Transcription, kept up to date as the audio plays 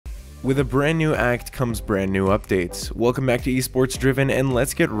With a brand new act comes brand new updates. Welcome back to Esports Driven, and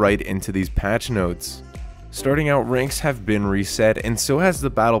let's get right into these patch notes. Starting out, ranks have been reset, and so has the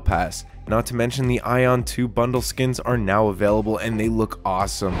battle pass. Not to mention the Ion 2 bundle skins are now available and they look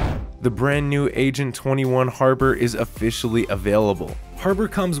awesome. The brand new Agent 21 Harbor is officially available. Harbor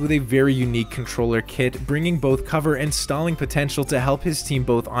comes with a very unique controller kit, bringing both cover and stalling potential to help his team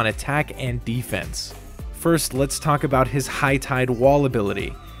both on attack and defense. First, let's talk about his High Tide wall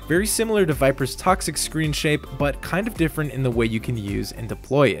ability. Very similar to Viper's toxic screen shape, but kind of different in the way you can use and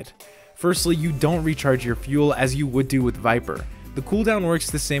deploy it. Firstly, you don't recharge your fuel as you would do with Viper. The cooldown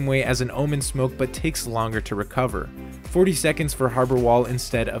works the same way as an Omen smoke but takes longer to recover. 40 seconds for Harbor wall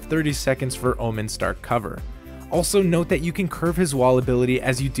instead of 30 seconds for Omen's dark cover. Also note that you can curve his wall ability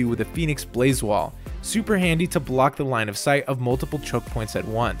as you do with a Phoenix Blaze wall. Super handy to block the line of sight of multiple choke points at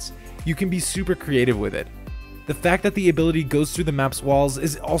once. You can be super creative with it. The fact that the ability goes through the map's walls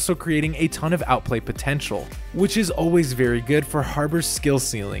is also creating a ton of outplay potential, which is always very good for Harbor's skill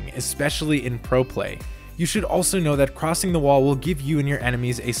ceiling, especially in pro play. You should also know that crossing the wall will give you and your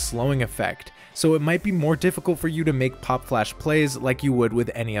enemies a slowing effect, so it might be more difficult for you to make pop flash plays like you would with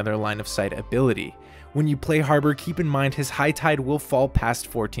any other line of sight ability. When you play Harbor, keep in mind his High Tide will fall past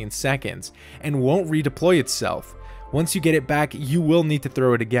 14 seconds and won't redeploy itself. Once you get it back, you will need to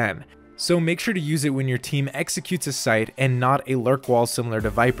throw it again. So make sure to use it when your team executes a sight and not a lurk wall similar to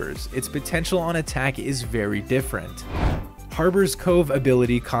Viper's. Its potential on attack is very different. Harbor's Cove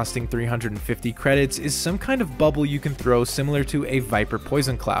ability, costing 350 credits, is some kind of bubble you can throw similar to a Viper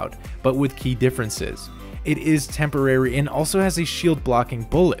Poison Cloud, but with key differences. It is temporary and also has a shield blocking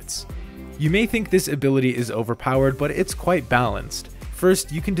bullets. You may think this ability is overpowered, but it's quite balanced.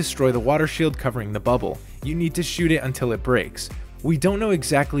 First, you can destroy the water shield covering the bubble. You need to shoot it until it breaks. We don't know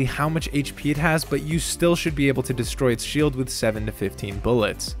exactly how much HP it has, but you still should be able to destroy its shield with 7 to 15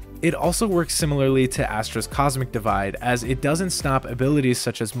 bullets. It also works similarly to Astra's Cosmic Divide, as it doesn't stop abilities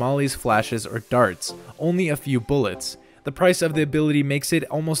such as mollies, flashes, or darts, only a few bullets. The price of the ability makes it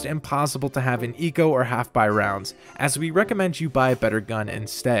almost impossible to have in eco or half-buy rounds, as we recommend you buy a better gun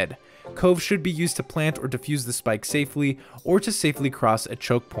instead. Cove should be used to plant or defuse the spike safely, or to safely cross a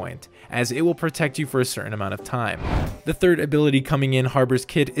choke point, as it will protect you for a certain amount of time. The third ability coming in Harbor's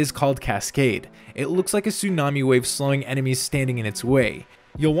kit is called Cascade. It looks like a tsunami wave slowing enemies standing in its way.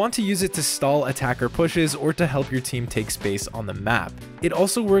 You'll want to use it to stall attacker pushes or to help your team take space on the map. It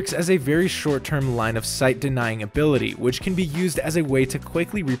also works as a very short-term line of sight denying ability, which can be used as a way to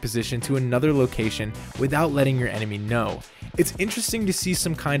quickly reposition to another location without letting your enemy know. It's interesting to see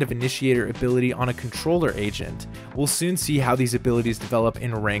some kind of initiator ability on a controller agent. We'll soon see how these abilities develop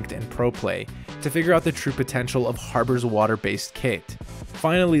in ranked and pro play, to figure out the true potential of Harbor's water-based kit.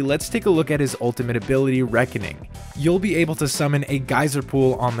 Finally, let's take a look at his ultimate ability, Reckoning. You'll be able to summon a geyser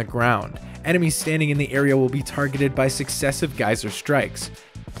pool on the ground. Enemies standing in the area will be targeted by successive geyser strikes.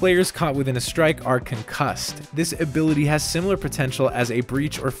 Players caught within a strike are concussed. This ability has similar potential as a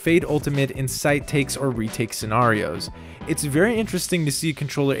Breach or Fade ultimate in sight takes or retake scenarios. It's very interesting to see a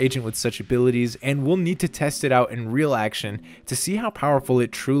controller agent with such abilities, and we'll need to test it out in real action to see how powerful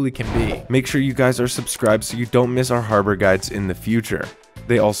it truly can be. Make sure you guys are subscribed so you don't miss our Harbor guides in the future.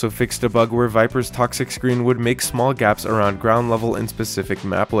 They also fixed a bug where Viper's toxic screen would make small gaps around ground level in specific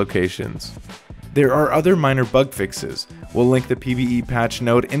map locations. There are other minor bug fixes. We'll link the PvE patch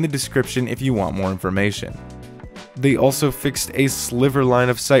note in the description if you want more information. They also fixed a sliver line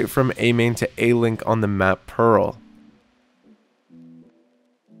of sight from A main to A link on the map Pearl.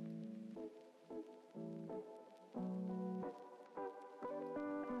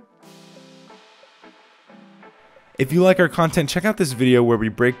 If you like our content, check out this video where we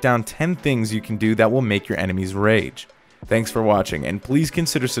break down 10 things you can do that will make your enemies rage. Thanks for watching, and please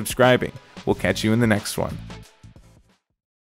consider subscribing. We'll catch you in the next one.